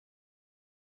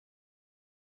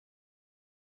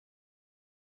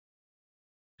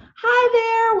Hi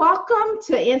there, welcome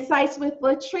to Insights with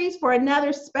Latrice for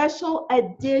another special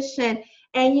edition.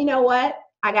 And you know what?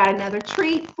 I got another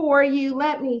treat for you.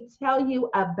 Let me tell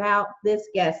you about this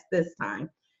guest this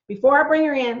time. Before I bring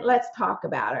her in, let's talk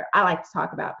about her. I like to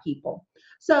talk about people.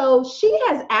 So she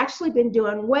has actually been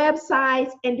doing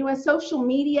websites and doing social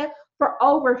media for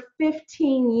over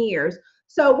 15 years.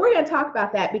 So we're going to talk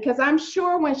about that because I'm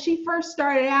sure when she first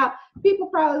started out, people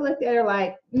probably looked at her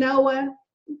like, Noah,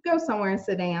 go somewhere and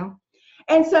sit down.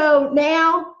 And so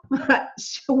now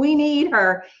we need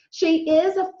her. She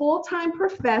is a full-time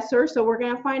professor, so we're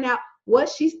going to find out what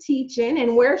she's teaching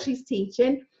and where she's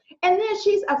teaching. And then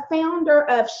she's a founder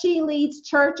of She Leads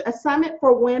Church, a summit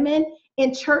for women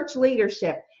in church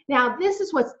leadership. Now, this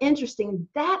is what's interesting.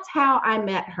 That's how I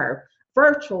met her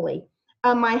virtually.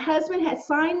 My husband had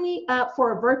signed me up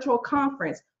for a virtual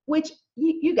conference, which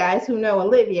you guys who know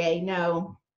Olivier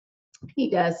know he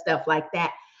does stuff like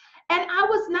that. And I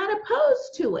was not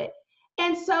opposed to it.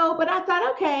 And so, but I thought,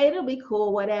 okay, it'll be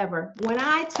cool, whatever. When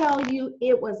I tell you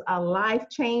it was a life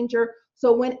changer.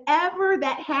 So whenever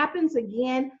that happens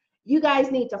again, you guys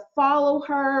need to follow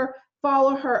her,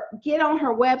 get on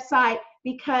her website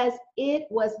because it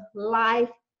was life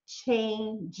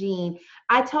changing.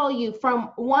 I tell you,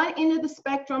 from one end of the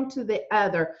spectrum to the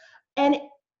other. And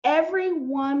every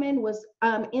woman was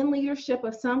in leadership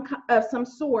of some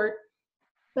sort,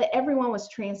 but everyone was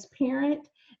transparent.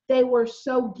 They were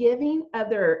so giving of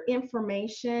their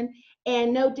information,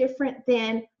 and no different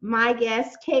than my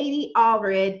guest, Katie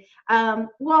Allred.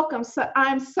 Welcome. So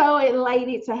I'm so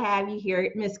elated to have you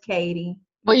here, Miss Katie.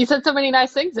 Well, you said so many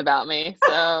nice things about me.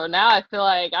 So now I feel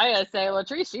like I gotta say,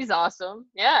 Latrice, she's awesome.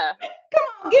 Yeah. Come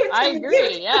on, give it to I me.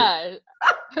 agree. Yeah.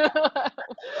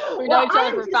 We know each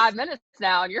other for 5 minutes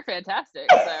now, and you're fantastic.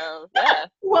 So, yeah.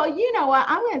 Well, you know what?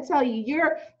 I'm going to tell you,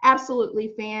 you're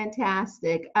absolutely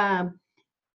fantastic.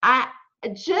 I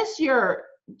just your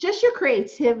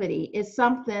creativity is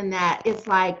something that it's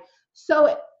like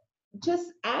so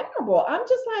just admirable. I'm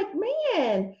just like,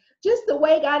 man, just the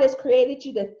way God has created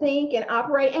you to think and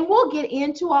operate, and we'll get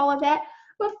into all of that.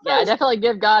 But first, Yeah, I definitely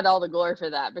give God all the glory for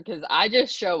that because I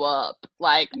just show up.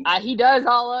 Like, he does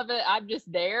all of it. I'm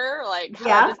just there. Like,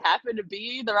 I just happen to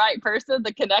be the right person,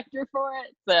 the connector for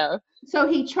it. So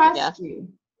he trusts you.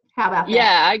 How about that?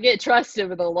 Yeah, I get trusted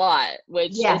with a lot,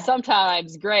 which is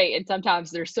sometimes great. And sometimes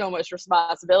there's so much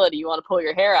responsibility, you want to pull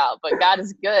your hair out. But God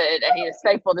is good and he is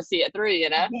faithful to see it through, you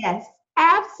know? Yes,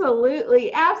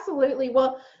 absolutely. Absolutely.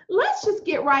 Well, let's just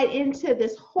get right into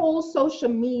this whole social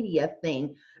media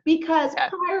thing because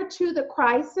prior to the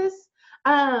crisis,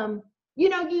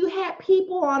 you had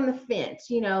people on the fence,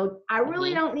 I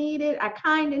really don't need it. I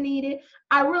kind of need it.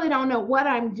 I really don't know what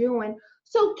I'm doing.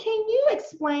 So can you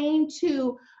explain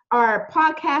to our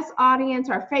podcast audience,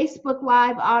 our Facebook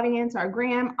Live audience, our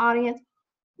Gram audience,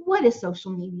 what is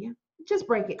social media? Just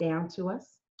break it down to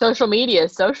us. Social media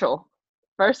is social,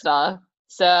 first off.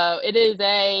 So it is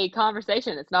a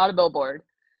conversation. It's not a billboard.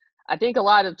 I think a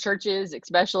lot of churches,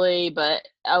 especially, but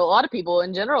a lot of people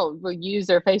in general will use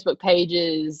their Facebook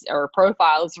pages or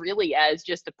profiles really as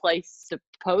just a place to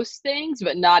post things,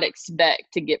 but not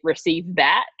expect to receive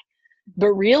back.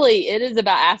 But really, it is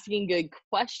about asking good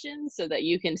questions so that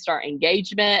you can start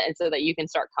engagement and so that you can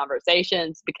start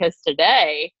conversations. Because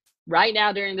today, right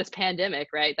now during this pandemic,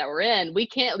 right, that we're in, we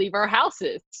can't leave our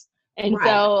houses. And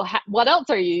so what else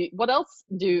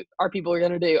are people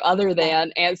going to do other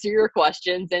than answer your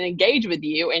questions and engage with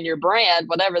you and your brand,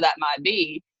 whatever that might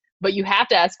be? But you have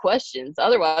to ask questions.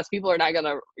 Otherwise, people are not going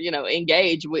to,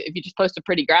 engage. If you just post a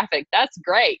pretty graphic, that's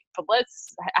great. But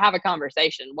let's have a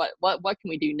conversation. What can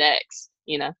we do next?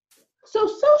 So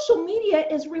social media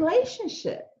is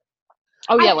relationship.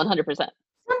 Oh, yeah, 100%.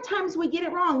 Sometimes we get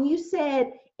it wrong. You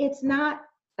said it's not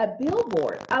a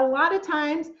billboard. A lot of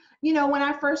times, when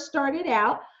I first started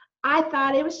out, I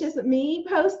thought it was just me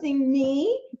posting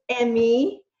me and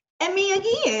me and me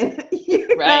again.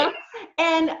 Right.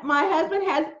 And my husband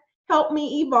has helped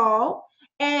me evolve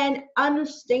and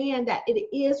understand that it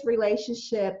is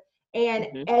relationship.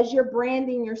 And as you're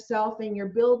branding yourself and you're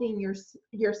building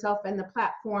yourself and the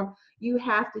platform, you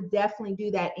have to definitely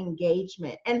do that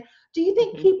engagement. And do you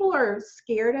think people are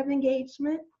scared of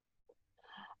engagement?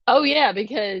 Oh, yeah,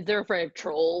 because they're afraid of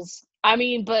trolls. I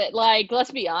mean, but let's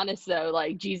be honest though,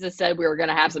 Jesus said we were going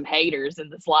to have some haters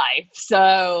in this life.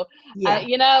 So, you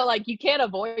can't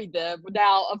avoid them.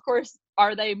 Now, of course,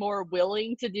 are they more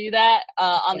willing to do that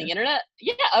on the internet?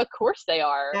 Yeah, of course they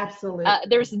are. Absolutely.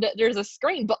 There's a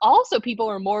screen, but also people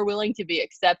are more willing to be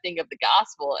accepting of the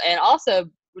gospel. And also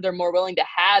they're more willing to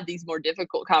have these more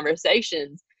difficult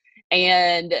conversations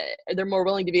and they're more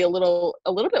willing to be a little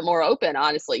bit more open,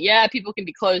 honestly. Yeah, people can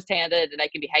be closed-handed and they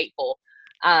can be hateful,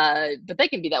 but they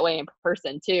can be that way in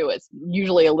person too. It's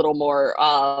usually a little more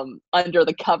under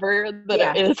the cover than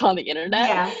it is on the internet.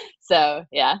 Yeah. So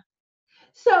yeah.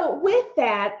 So with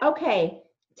that, okay,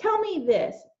 tell me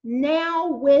this. Now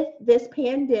with this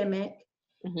pandemic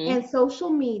and social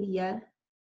media,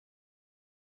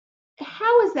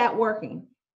 how is that working?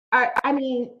 I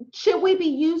mean, should we be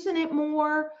using it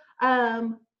more,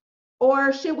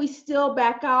 or should we still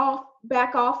back off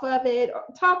of it?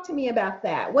 Talk to me about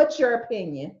that. What's your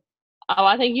opinion? Oh,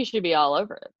 I think you should be all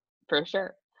over it for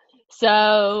sure.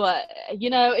 So,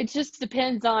 it just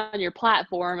depends on your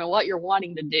platform and what you're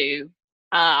wanting to do.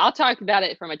 I'll talk about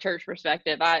it from a church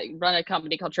perspective. I run a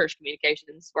company called Church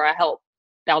Communications where I help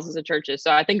thousands of churches.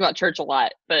 So I think about church a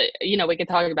lot, but we can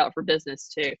talk about for business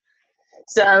too.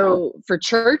 So for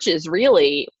churches,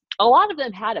 really, a lot of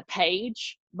them had a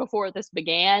page before this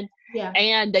began. Yeah.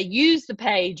 And they used the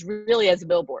page really as a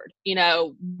billboard.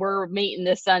 We're meeting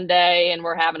this Sunday and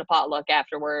we're having a potluck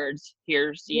afterwards.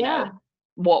 Here's,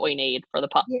 what we need for the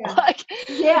potluck.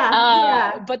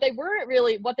 Yeah. But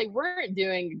what they weren't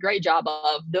doing a great job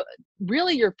of,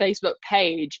 really your Facebook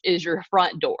page is your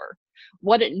front door.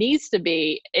 What it needs to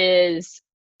be is,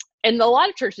 and a lot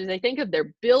of churches, they think of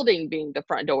their building being the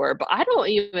front door, but I don't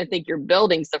even think your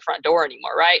building's the front door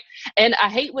anymore, right? And I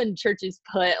hate when churches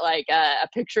put like a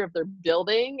picture of their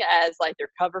building as like their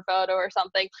cover photo or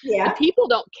something. Yeah. The people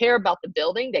don't care about the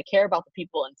building; they care about the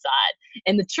people inside.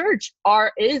 And the church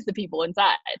is the people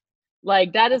inside.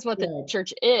 Like that is what the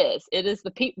church is. It is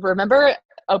the people. Remember,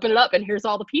 open it up and here's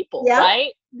all the people,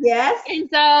 right? Yes. And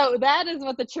so that is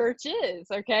what the church is.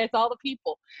 Okay. It's all the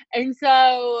people. And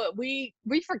so we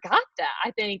forgot that,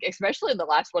 I think, especially in the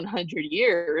last 100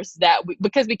 years, that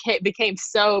because we became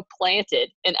so planted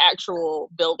in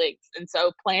actual buildings and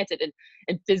so planted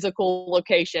in physical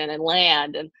location and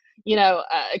land. And,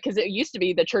 because it used to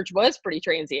be the church was pretty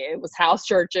transient. It was house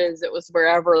churches. It was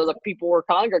wherever the people were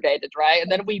congregated. Right.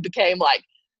 And then we became like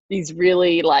these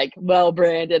really like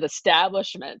well-branded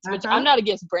establishments, which I'm not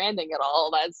against branding at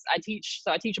all. I teach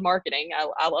marketing.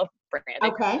 I love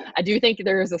branding. Okay. I do think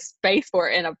there is a space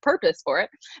for it and a purpose for it.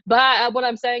 But what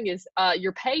I'm saying is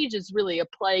your page is really a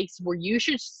place where you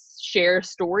should share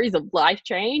stories of life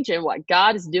change and what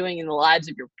God is doing in the lives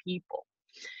of your people.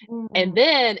 Mm-hmm. And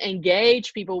then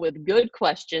engage people with good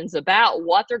questions about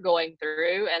what they're going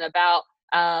through and about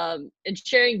and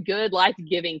sharing good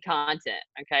life-giving content.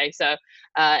 Okay. So,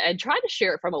 and try to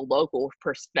share it from a local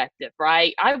perspective,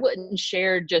 right? I wouldn't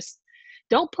share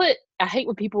I hate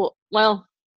when people,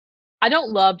 I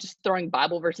don't love just throwing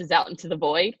Bible verses out into the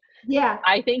void. Yeah.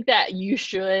 I think that you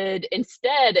should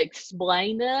instead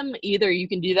explain them. Either you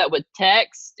can do that with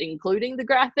text, including the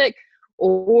graphic,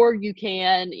 or you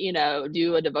can,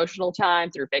 do a devotional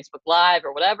time through Facebook Live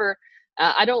or whatever.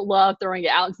 I don't love throwing it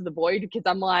out into the void because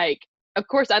I'm like, of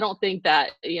course, I don't think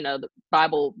that, the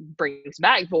Bible brings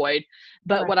back void,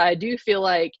 but what I do feel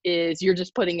like is you're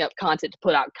just putting up content to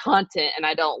put out content, and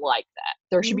I don't like that.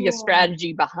 There should be a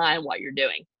strategy behind what you're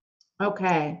doing.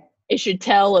 Okay. It should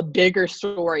tell a bigger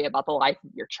story about the life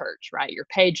of your church, right? Your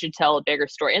page should tell a bigger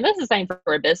story. And that's the same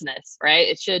for a business, right?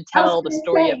 It should tell the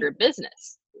story of your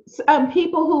business.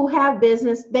 People who have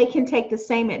business, they can take the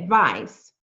same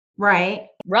advice, right?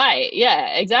 Right.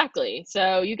 Yeah, exactly.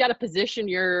 So you got to position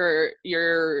your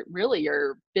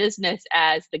business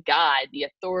as the guide, the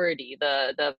authority,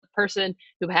 the person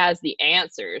who has the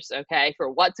answers, okay, for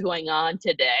what's going on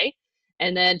today.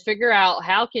 And then figure out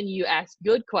how can you ask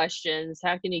good questions?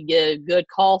 How can you give good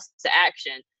calls to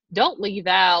action? Don't leave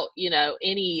out,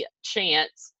 any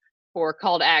chance for a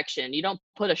call to action. You don't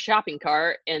put a shopping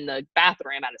cart in the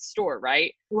bathroom at a store,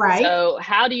 right? Right. So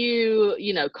how do you,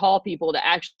 call people to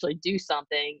actually do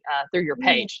something through your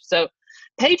page? So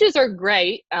pages are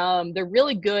great. They're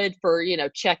really good for,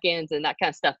 check-ins and that kind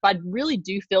of stuff. But I really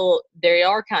do feel they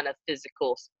are kind of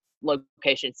physical,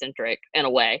 location centric in a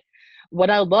way. What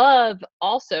I love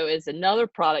also is another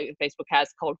product that Facebook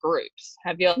has called Groups.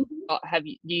 Are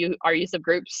you some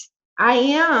Groups? I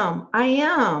am.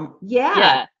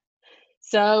 Yeah.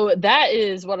 So that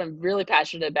is what I'm really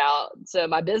passionate about. So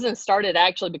my business started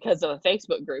actually because of a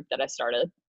Facebook group that I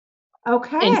started.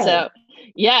 Okay. And so,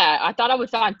 I thought I would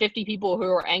find 50 people who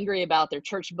are angry about their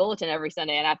church bulletin every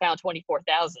Sunday, and I found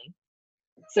 24,000.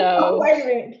 So wait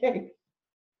a minute.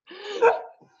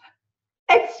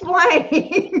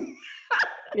 Explain.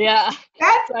 Yeah.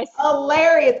 That's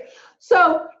hilarious.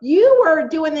 So you were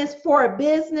doing this for a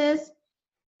business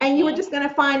And you were just going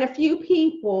to find a few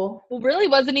people. Well, really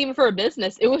wasn't even for a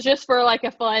business. It was just for like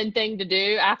a fun thing to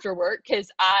do after work because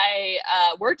I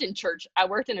worked in church. I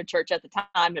worked in a church at the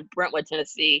time in Brentwood,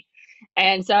 Tennessee.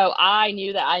 And so I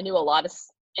knew that I knew a lot of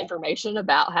information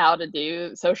about how to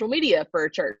do social media for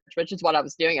a church, which is what I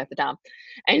was doing at the time.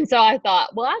 And so I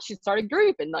thought, well, I should start a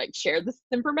group and like share this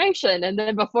information. And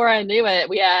then before I knew it,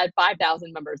 we had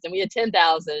 5,000 members and we had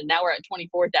 10,000. And now we're at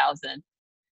 24,000.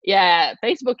 Yeah,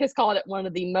 Facebook has called it one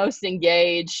of the most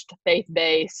engaged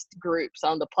faith-based groups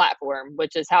on the platform,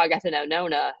 which is how I got to know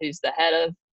Nona, who's the head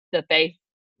of the faith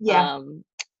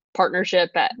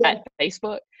partnership at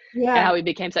Facebook. Yeah. And how we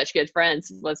became such good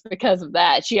friends was because of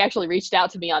that. She actually reached out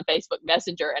to me on Facebook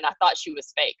Messenger, and I thought she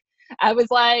was fake. I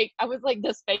was like,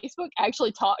 does Facebook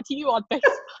actually talk to you on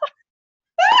Facebook?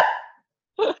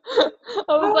 I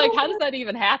was like, how does that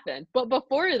even happen? But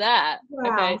before that,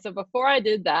 okay, so before I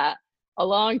did that, a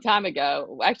long time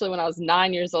ago, actually when I was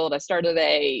 9 years old, I started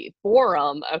a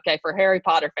forum, okay, for Harry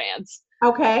Potter fans.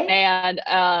 Okay. And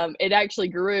it actually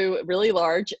grew really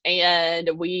large, and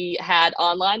we had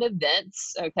online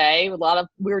events, okay,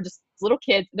 we were just little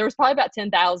kids. There was probably about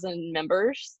 10,000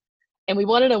 members, and we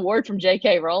won an award from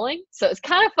J.K. Rowling. So it's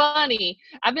kind of funny.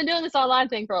 I've been doing this online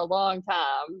thing for a long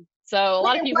time. So a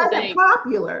lot of people think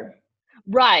popular.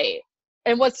 Right.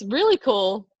 And what's really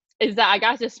cool is that I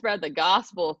got to spread the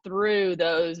gospel through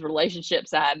those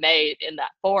relationships that I made in that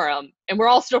forum. And we're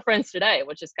all still friends today,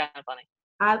 which is kind of funny.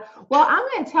 Well, I'm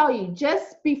going to tell you,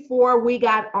 just before we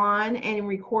got on and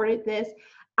recorded this,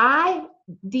 I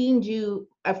deemed you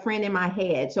a friend in my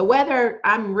head. So whether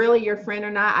I'm really your friend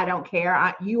or not, I don't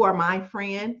care. You are my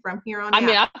friend from here on out. I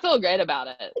mean, I feel great about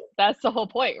it. That's the whole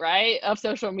point, right, of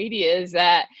social media is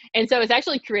that. And so it's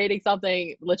actually creating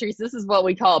something, Latrice, this is what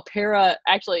we call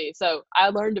so I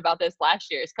learned about this last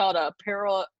year. It's called a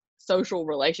parasocial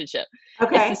relationship.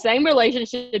 Okay. It's the same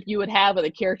relationship you would have with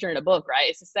a character in a book, right?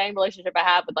 It's the same relationship I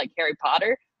have with like Harry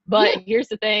Potter. But here's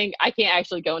the thing, I can't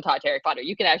actually go and talk to Harry Potter.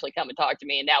 You can actually come and talk to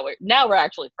me, and now we're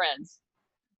actually friends.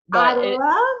 But I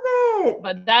love it.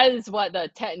 But that is what the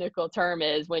technical term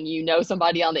is when you know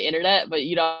somebody on the internet, but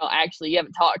you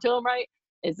haven't talked to them, right?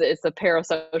 It's a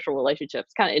parasocial relationship.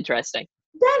 It's kind of interesting.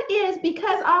 That is,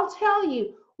 because I'll tell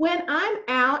you, when I'm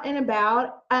out and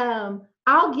about,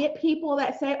 I'll get people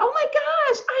that say, "Oh my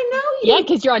gosh, I know you." Yeah,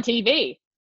 because you're on TV.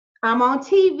 I'm on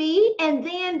TV, and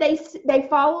then they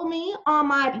follow me on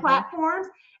my platforms,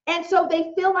 and so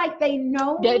they feel like they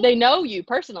know me. They know you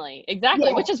personally,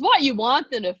 exactly, which is what you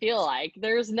want them to feel like.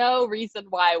 There's no reason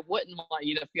why I wouldn't want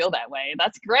you to feel that way.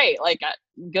 That's great, like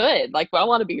good. Like, well, I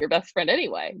want to be your best friend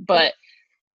anyway. But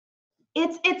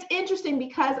it's interesting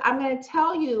because I'm going to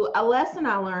tell you a lesson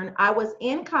I learned. I was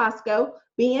in Costco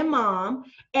being mom,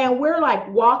 and we're like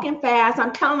walking fast.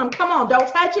 I'm telling them, "Come on, don't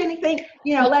touch anything.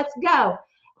 Let's go."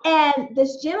 And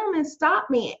this gentleman stopped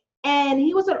me, and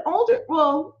he was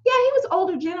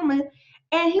older gentleman.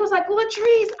 And he was like,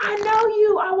 "Latrice, I know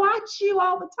you. I watch you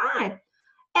all the time."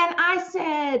 And I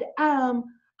said,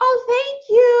 "Oh, thank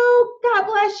you. God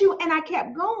bless you." And I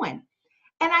kept going.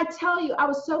 And I tell you, I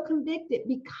was so convicted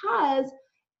because,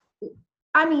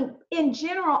 I mean, in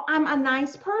general, I'm a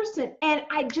nice person. And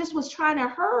I just was trying to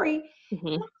hurry. And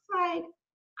I was like,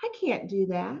 I can't do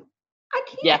that. I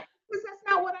can't. Yeah. Because that's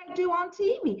not what I do on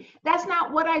TV. That's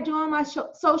not what I do on my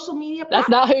social media platform. That's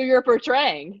not who you're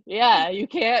portraying. Yeah, you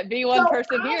can't be one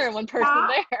person here and one person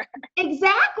there.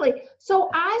 Exactly. So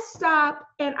I stopped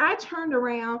and I turned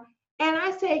around and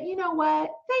I said, "You know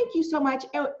what? Thank you so much."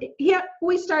 And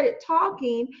we started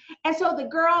talking. And so the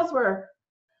girls were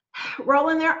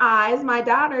rolling their eyes, my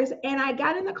daughters, and I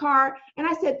got in the car and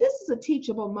I said, "This is a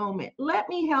teachable moment. Let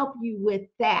me help you with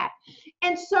that."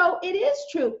 And so it is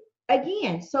true.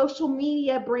 Again, social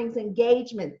media brings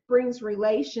engagement, brings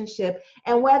relationship.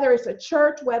 And whether it's a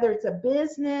church, whether it's a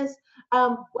business,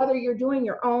 whether you're doing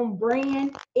your own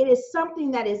brand, it is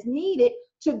something that is needed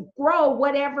to grow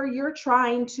whatever you're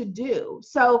trying to do.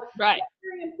 So right. That's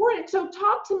very important. So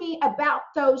talk to me about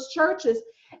those churches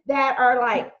that are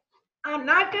like, "I'm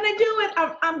not going to do it.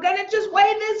 I'm going to just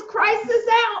wait this crisis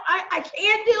out. I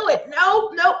can't do it.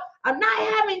 No, I'm not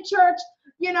having church,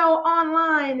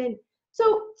 online." And so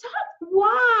talk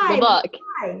why. Good luck.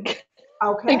 Why?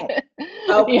 Okay.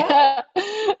 Okay. Yeah.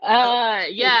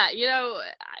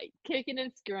 Kicking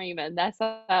and screaming. That's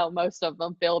how most of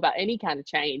them feel about any kind of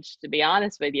change, to be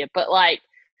honest with you. But like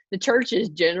the church is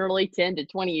generally 10 to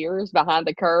 20 years behind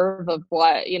the curve of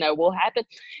what, will happen.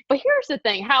 But here's the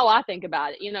thing, how I think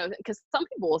about it, because some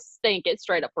people will think it's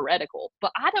straight up heretical,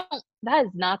 but that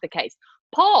is not the case.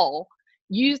 Paul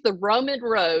used the Roman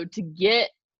road to get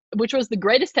which was the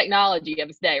greatest technology of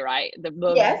its day, right?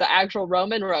 Yes. The actual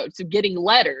Roman road. So getting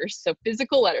letters, so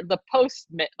physical letters, the post,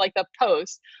 like the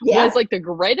post was Yes. like the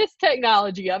greatest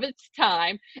technology of its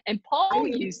time. And I Paul didn't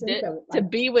even used think it of it to like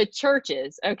be with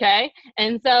churches. Okay.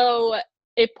 And so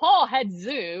if Paul had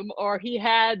Zoom or he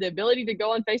had the ability to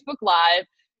go on Facebook Live,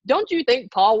 don't you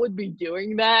think Paul would be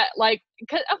doing that? Like,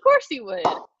 of course he would,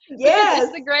 because yes.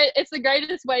 it's the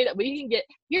greatest way that we can get.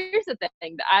 Here's the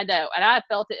thing that I know, and I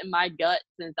felt it in my gut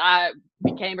since I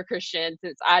became a Christian,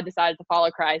 since I decided to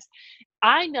follow Christ.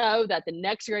 I know that the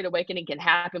next great awakening can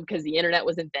happen because the internet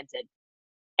was invented,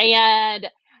 and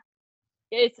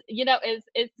it's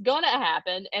gonna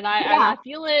happen, and Yeah. I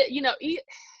feel it.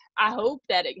 I hope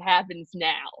that it happens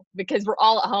now because we're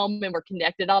all at home and we're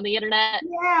connected on the internet. But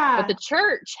Yeah. the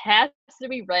church has to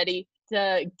be ready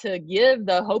to give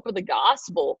the hope of the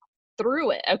gospel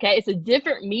through it. Okay, it's a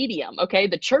different medium. Okay,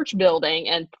 the church building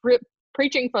and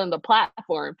preaching from the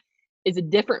platform is a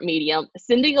different medium.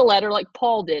 Sending a letter like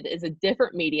Paul did is a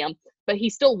different medium, but he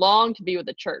still longed to be with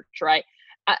the church, right?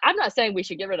 I'm not saying we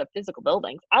should get rid of physical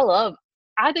buildings.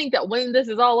 I think that when this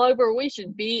is all over, we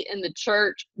should be in the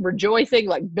church rejoicing,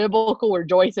 like biblical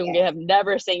rejoicing we Yes. have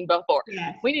never seen before.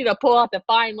 Yes. We need to pull out the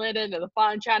fine linen and the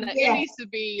fine china. It Yes. needs to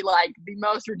be like the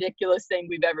most ridiculous thing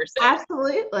we've ever seen.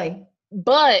 Absolutely.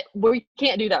 But we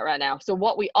can't do that right now. So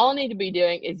what we all need to be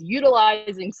doing is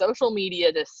utilizing social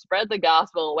media to spread the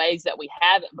gospel in ways that we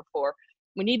haven't before.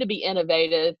 We need to be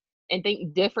innovative and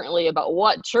think differently about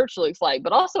what church looks like,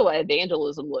 but also what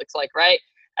evangelism looks like, right?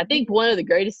 I think one of the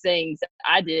greatest things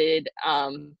I did,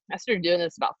 I started doing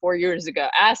this about 4 years ago,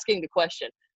 asking the question,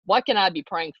 what can I be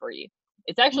praying for you?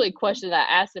 It's actually a question that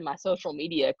I asked in my social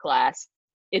media class.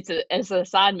 It's an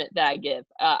assignment that I give.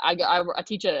 I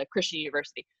teach at a Christian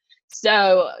university.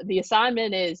 So the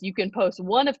assignment is you can post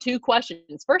one of two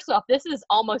questions. First off, this is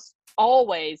almost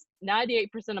always 98%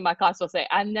 of my class will say,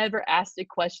 I never asked a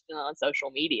question on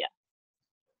social media.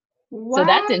 So Wow.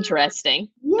 that's interesting.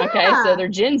 Okay, so Yeah. they're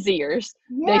Gen Zers.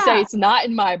 They say Yeah. it's not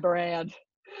in my brand.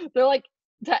 They're like,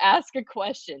 to ask a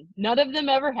question. None of them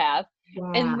ever have.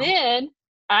 And Wow. then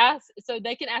so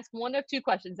they can ask one of two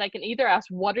questions. They can either ask,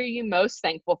 what are you most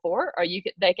thankful for? Or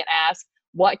they can ask,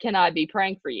 what can I be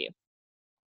praying for you?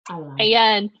 I like it.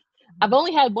 And I've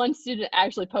only had one student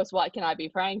actually post, what can I be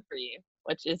praying for you?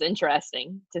 Which is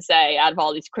interesting to say out of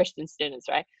all these Christian students,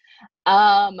 right?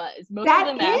 Most of That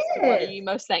them ask, what are is. you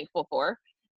most thankful for?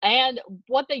 And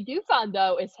what they do find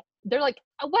though is they're like,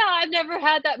 wow, I've never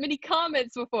had that many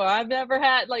comments before. I've never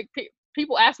had like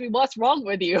people ask me, what's wrong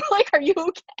with you? Like, are you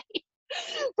okay?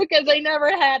 Because they never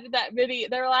had that many.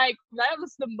 They're like, that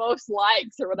was the most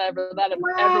likes or whatever that I've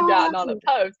ever Wow. gotten on a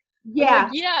post. I'm like, Yeah.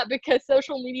 yeah, because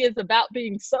social media is about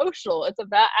being social. It's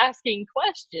about asking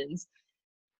questions.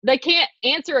 They can't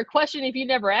answer a question if you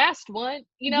never asked one,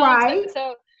 Right.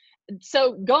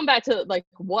 so going back to like,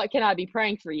 what can I be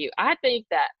praying for you? I think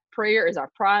that prayer is our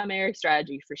primary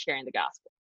strategy for sharing the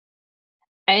gospel.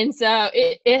 And so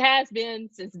it has been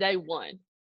since day one.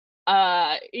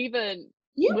 Even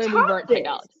You when we taught weren't this.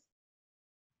 technology.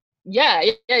 Yeah,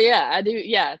 I do.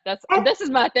 Yeah, And, this is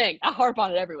my thing. I harp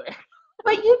on it everywhere.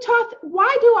 but you taught,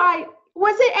 why do I,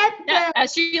 was it at Yeah, the, at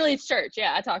Sheely's church.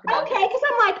 Yeah, I talk about it okay, there. because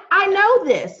I'm like, I know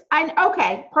this.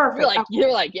 Okay, perfect. Okay.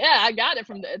 You're like, yeah, I got it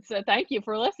from the. So thank you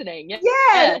for listening. Yeah,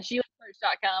 Yes. yeah,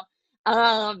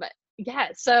 SheilaChurch.com. Yeah.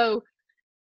 So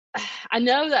I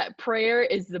know that prayer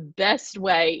is the best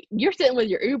way. You're sitting with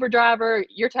your Uber driver.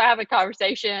 You're having a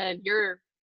conversation. You're,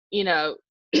 you know,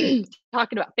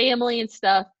 talking about family and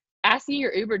stuff. Asking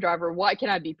your Uber driver, what can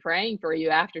I be praying for you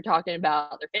after talking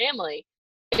about their family?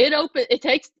 It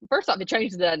takes, first off, it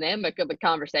changes the dynamic of the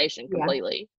conversation Yeah.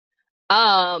 completely.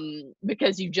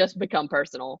 Because you just become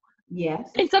personal. Yes.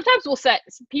 And sometimes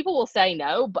people will say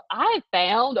no, but I've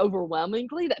found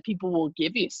overwhelmingly that people will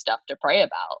give you stuff to pray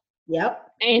about.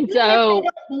 Yep. And Even if they so don't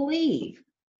believe.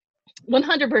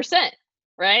 100%,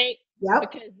 right? Yep.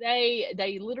 Because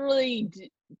they literally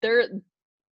they're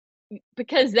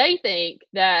because they think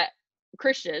that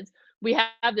Christians, we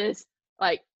have this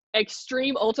like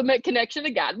extreme ultimate connection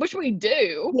to God, which we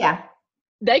do. Yeah.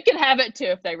 They could have it too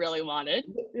if they really wanted,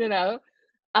 you know.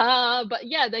 But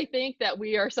yeah, they think that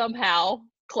we are somehow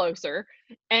closer,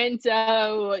 and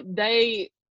so they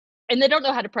don't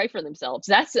know how to pray for themselves.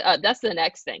 That's the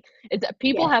next thing, is that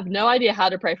people Yes. have no idea how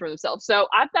to pray for themselves. So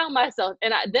I found myself,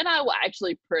 and then I will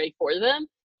actually pray for them,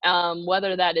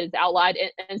 whether that is out loud.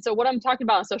 And so what I'm talking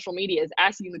about on social media is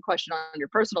asking the question on your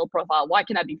personal profile, why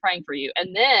can I be praying for you?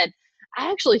 And then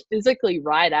I actually physically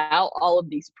write out all of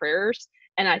these prayers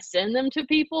and I send them to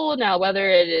people. Now, whether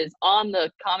it is on the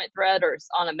comment thread or it's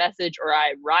on a message, or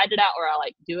I write it out, or I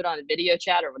like do it on a video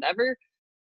chat or whatever,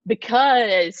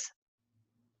 because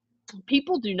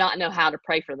people do not know how to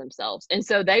pray for themselves. And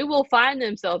so they will find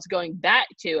themselves going back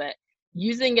to it,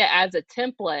 using it as a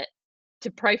template to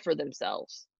pray for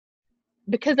themselves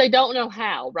because they don't know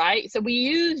how, right? So we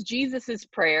use Jesus's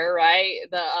prayer, right?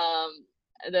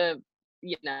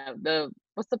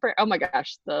 What's the prayer? Oh my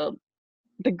gosh, the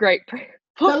great prayer.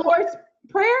 The Lord's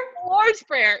Prayer? The Lord's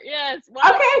Prayer, yes. Okay.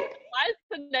 Why is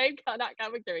the name not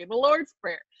coming through me? The Lord's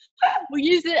Prayer. We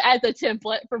use it as a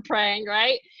template for praying,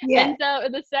 right? Yeah. And so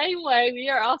in the same way, we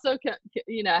are also,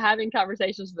 having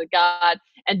conversations with God,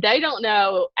 and they don't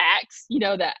know Acts,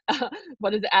 that,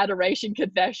 what is it, adoration,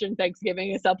 confession,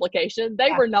 thanksgiving, and supplication.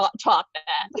 They were not taught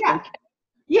that. Yeah. Okay?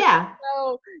 Yeah.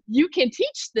 So you can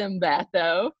teach them that,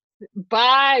 though,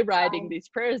 by writing these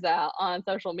prayers out on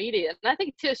social media. And I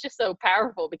think too, it's just so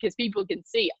powerful because people can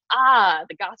see,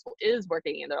 the gospel is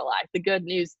working in their life. The good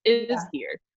news is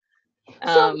here.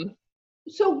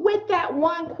 So with that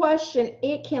one question,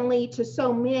 it can lead to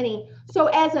so many. So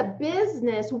as a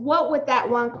business, what would that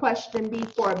one question be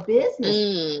for a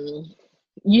business?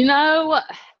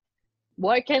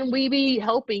 What can we be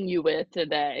helping you with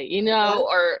today?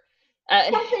 Or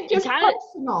something just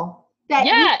personal that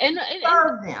and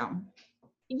serve them.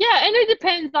 Yeah, and it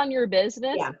depends on your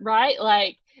business, Yeah. right?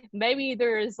 Like maybe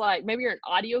you're an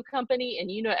audio company and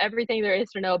you know everything there is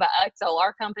to know about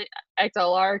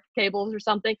XLR cables or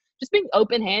something. Just being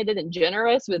open-handed and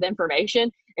generous with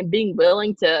information and being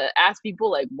willing to ask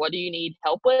people like, what do you need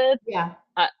help with? Yeah.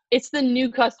 It's the new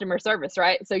customer service,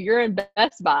 right? So you're in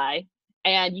Best Buy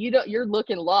and you're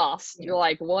looking lost. Yeah. You're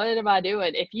like, what am I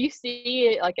doing? If you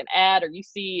see like an ad or you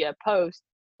see a post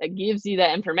that gives you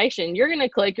that information, you're going to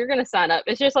click, you're going to sign up.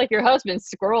 It's just like your husband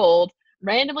scrolled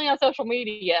randomly on social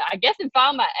media, I guess, and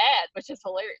found my ad, which is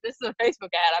hilarious. This is a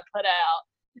Facebook ad I put out.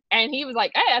 And he was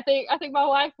like, hey, I think my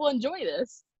wife will enjoy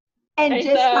this. And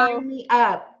just sign me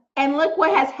up. And look what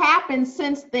has happened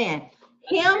since then.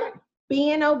 Him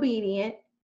being obedient,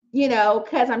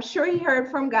 because I'm sure he heard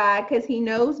from God because he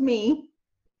knows me.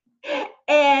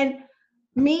 And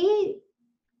me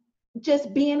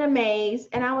just being amazed.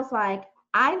 And I was like,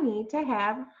 I need to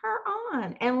have her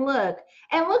on. And look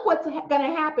what's going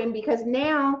to happen, because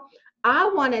now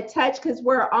I want to touch, because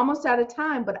we're almost out of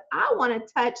time, but I want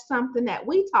to touch something that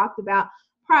we talked about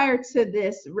prior to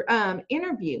this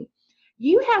interview.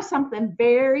 You have something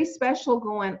very special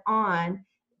going on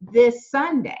this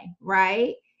Sunday,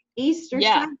 right? Easter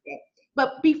Sunday.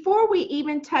 But before we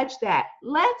even touch that,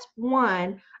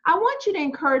 I want you to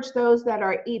encourage those that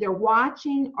are either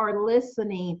watching or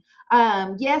listening.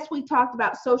 Yes, we talked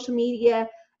about social media,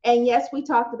 and yes, we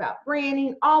talked about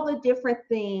branding, all the different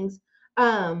things.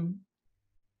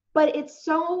 But it's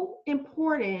so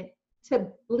important to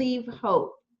leave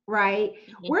hope, right?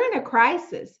 Mm-hmm. We're in a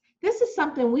crisis. This is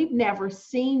something we've never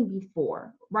seen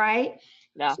before, right?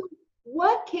 Yeah. So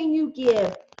what can you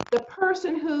give the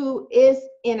person who is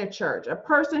in a church, a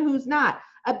person who's not,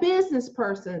 a business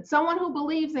person, someone who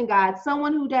believes in God,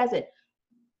 someone who doesn't?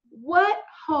 What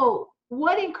hope,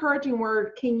 what encouraging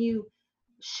word can you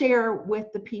share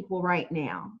with the people right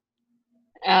now?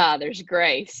 There's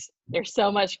grace. There's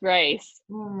so much grace.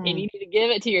 And you need to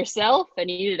give it to yourself, and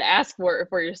you need to ask for it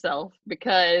for yourself,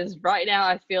 because right now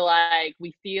I feel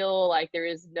like there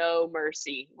is no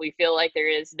mercy. We feel like there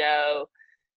is no,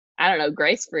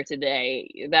 grace for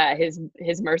today, that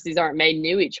his mercies aren't made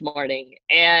new each morning,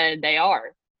 and they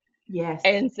are. Yes.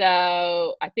 And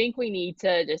so I think we need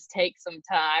to just take some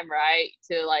time, right,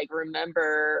 to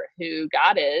remember who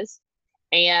God is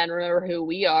and remember who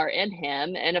we are in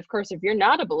him. And of course, if you're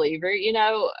not a believer,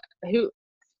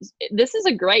 this is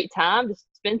a great time to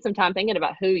spend some time thinking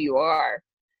about who you are,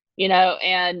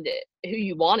 and who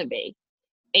you want to be.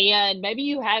 And maybe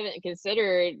you haven't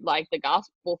considered the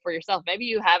gospel for yourself. Maybe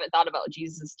you haven't thought about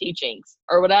Jesus' teachings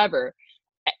or whatever.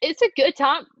 It's a good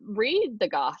time. Read the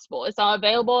gospel. It's all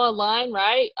available online,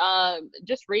 right?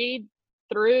 Just read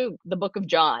through the book of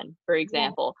John, for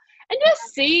example, and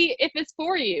just see if it's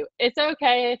for you. It's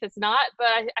okay if it's not, but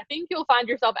I think you'll find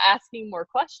yourself asking more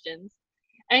questions.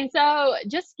 And so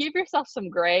just give yourself some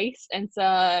grace and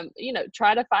some,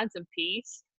 try to find some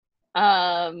peace.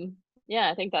 I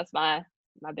think that's my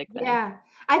big thing. Yeah,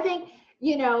 I think,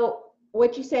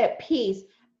 what you said, peace.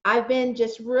 I've been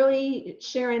just really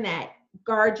sharing that.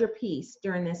 Guard your peace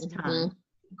during this time.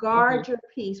 Mm-hmm. Guard your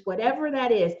peace, whatever that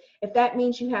is. If that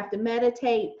means you have to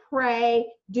meditate, pray,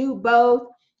 do both,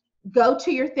 go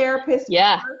to your therapist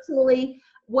virtually,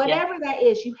 whatever that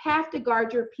is, you have to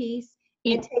guard your peace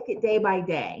and take it day by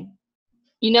day.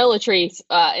 Latrice,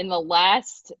 in the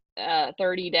last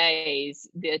 30 days,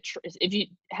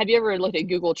 have you ever looked at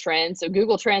Google Trends? So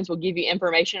Google Trends will give you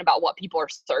information about what people are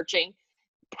searching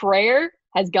prayer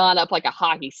has gone up like a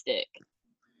hockey stick.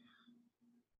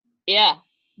 Yeah.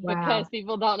 Wow. Because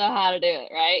people don't know how to do it,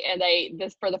 right? And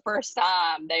this for the first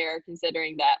time, they are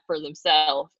considering that for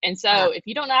themselves. And so if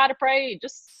you don't know how to pray,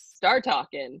 just start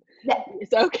talking.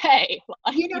 It's okay.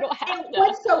 Like, you don't have and to.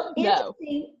 What's so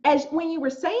interesting, as when you were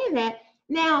saying that,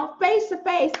 now face to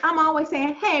face, I'm always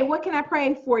saying, hey, what can I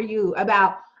pray for you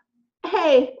about?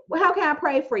 Hey, how can I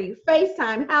pray for you?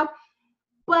 FaceTime, how?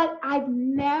 But I've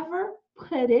never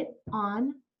put it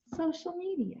on social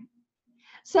media.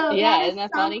 So that is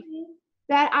something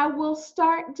that I will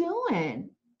start doing,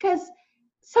 because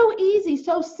so easy,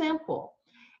 so simple.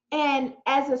 And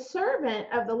as a servant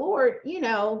of the Lord,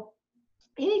 anytime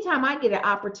I get an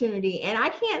opportunity, and I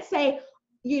can't say,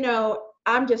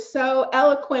 I'm just so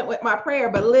eloquent with my prayer,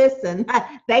 but listen,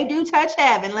 they do touch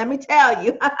heaven. Let me tell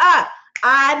you,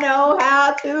 I know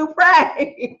how to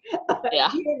pray.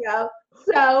 Yeah.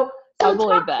 So I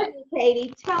believe that. Me,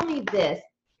 Katie, tell me this.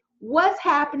 What's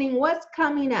happening? What's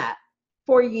coming up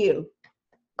for you?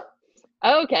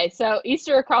 Okay, so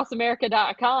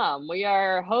EasterAcrossAmerica.com. We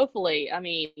are hopefully,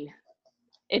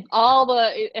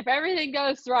 if everything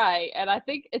goes right, and I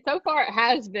think so far it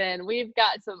has been, we've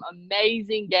got some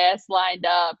amazing guests lined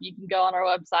up. You can go on our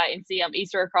website and see them,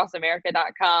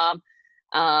 EasterAcrossAmerica.com.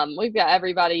 We've got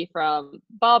everybody from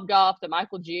Bob Goff to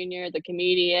Michael Jr., the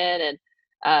comedian,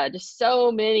 and just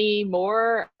so many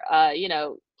more.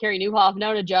 Carrie Newhoff,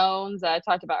 Nona Jones, I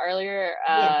talked about earlier,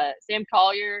 Sam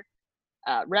Collier,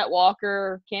 Rhett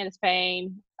Walker, Candace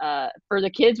Payne. For the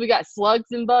kids, we got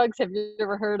Slugs and Bugs. Have you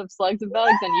ever heard of Slugs and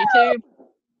Bugs on YouTube?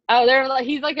 Oh, they're like,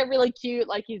 he's like a really cute,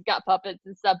 like he's got puppets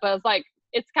and stuff, but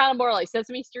it's kind of more like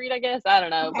Sesame Street, I guess. I don't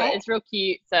know, but it's real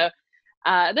cute. So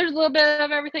there's a little bit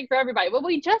of everything for everybody, but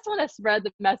we just want to spread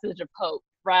the message of hope,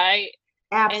 right?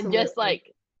 Absolutely. And just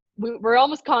like, we're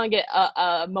almost calling it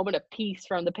a moment of peace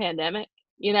from the pandemic.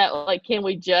 Like, can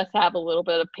we just have a little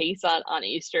bit of peace on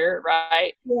Easter,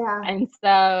 right? Yeah. And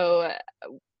so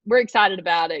we're excited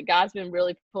about it. God's been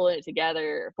really pulling it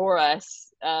together for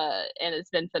us, and it's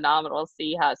been phenomenal to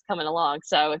see how it's coming along.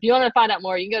 So if you want to find out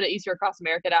more, you can go to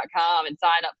EasterAcrossAmerica.com and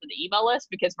sign up for the email list,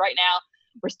 because right now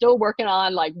we're still working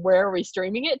on, like, where are we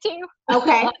streaming it to?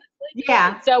 Okay.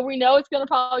 Yeah. So we know it's going to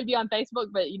probably be on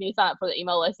Facebook, but you need to sign up for the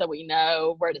email list so we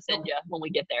know where to send you when we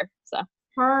get there. So.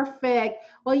 Perfect.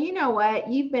 Well, you know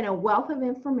what? You've been a wealth of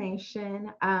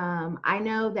information. I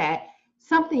know that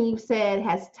something you said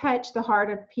has touched the heart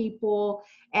of people,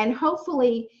 and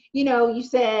hopefully, you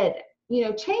said,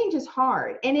 change is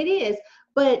hard, and it is,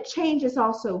 but change is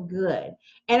also good.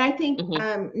 And I think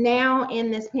now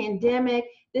in this pandemic,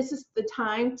 this is the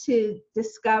time to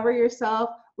discover yourself,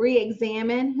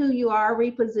 re-examine who you are,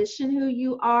 reposition who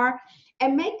you are,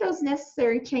 and make those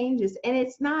necessary changes. And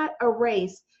it's not a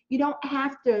race. You don't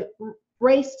have to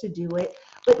race to do it,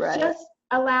 but just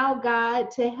allow God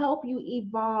to help you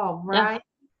evolve, right?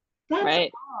 Yeah.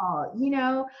 That's all,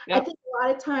 Yep. I think a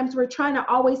lot of times we're trying to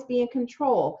always be in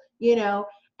control,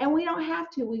 and we don't have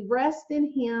to. We rest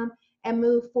in Him and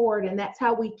move forward. And that's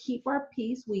how we keep our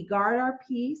peace. We guard our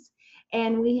peace,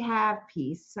 and we have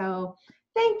peace. So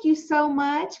thank you so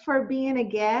much for being a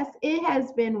guest. It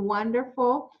has been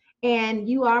wonderful, and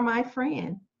you are my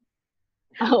friend.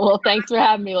 Oh, well, thanks for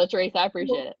having me, Latrice. I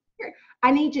appreciate it.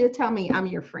 I need you to tell me I'm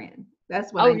your friend.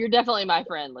 That's what. Oh, you're definitely my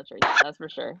friend, Latrice. That's for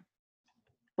sure.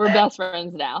 We're best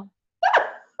friends now.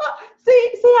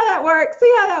 See how that works.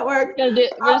 We're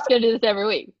just gonna do this every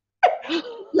week.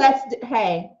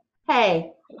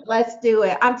 Hey, let's do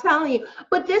it. I'm telling you.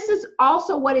 But this is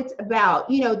also what it's about.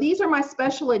 These are my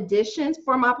special editions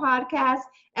for my podcast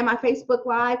and my Facebook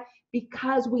Live,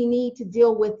 because we need to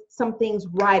deal with some things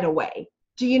right away.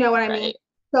 Do you know what I mean?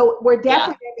 So we're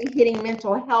definitely going to be hitting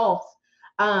mental health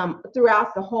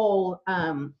throughout the whole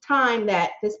time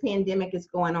that this pandemic is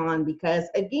going on, because,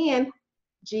 again,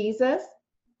 Jesus,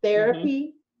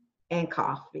 therapy, and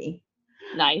coffee.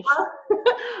 Nice.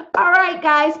 All right,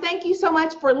 guys. Thank you so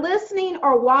much for listening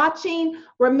or watching.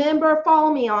 Remember,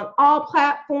 follow me on all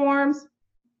platforms,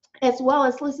 as well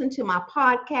as listen to my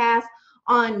podcast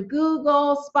on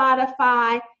Google,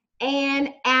 Spotify,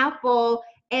 and Apple.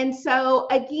 And so,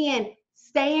 again,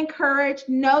 stay encouraged.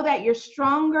 Know that you're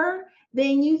stronger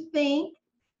than you think.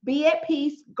 Be at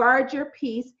peace. Guard your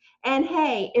peace. And,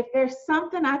 hey, if there's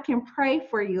something I can pray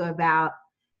for you about,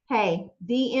 hey,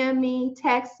 DM me,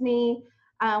 text me,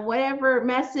 whatever,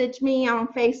 message me on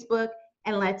Facebook,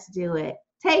 and let's do it.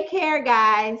 Take care,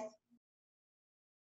 guys.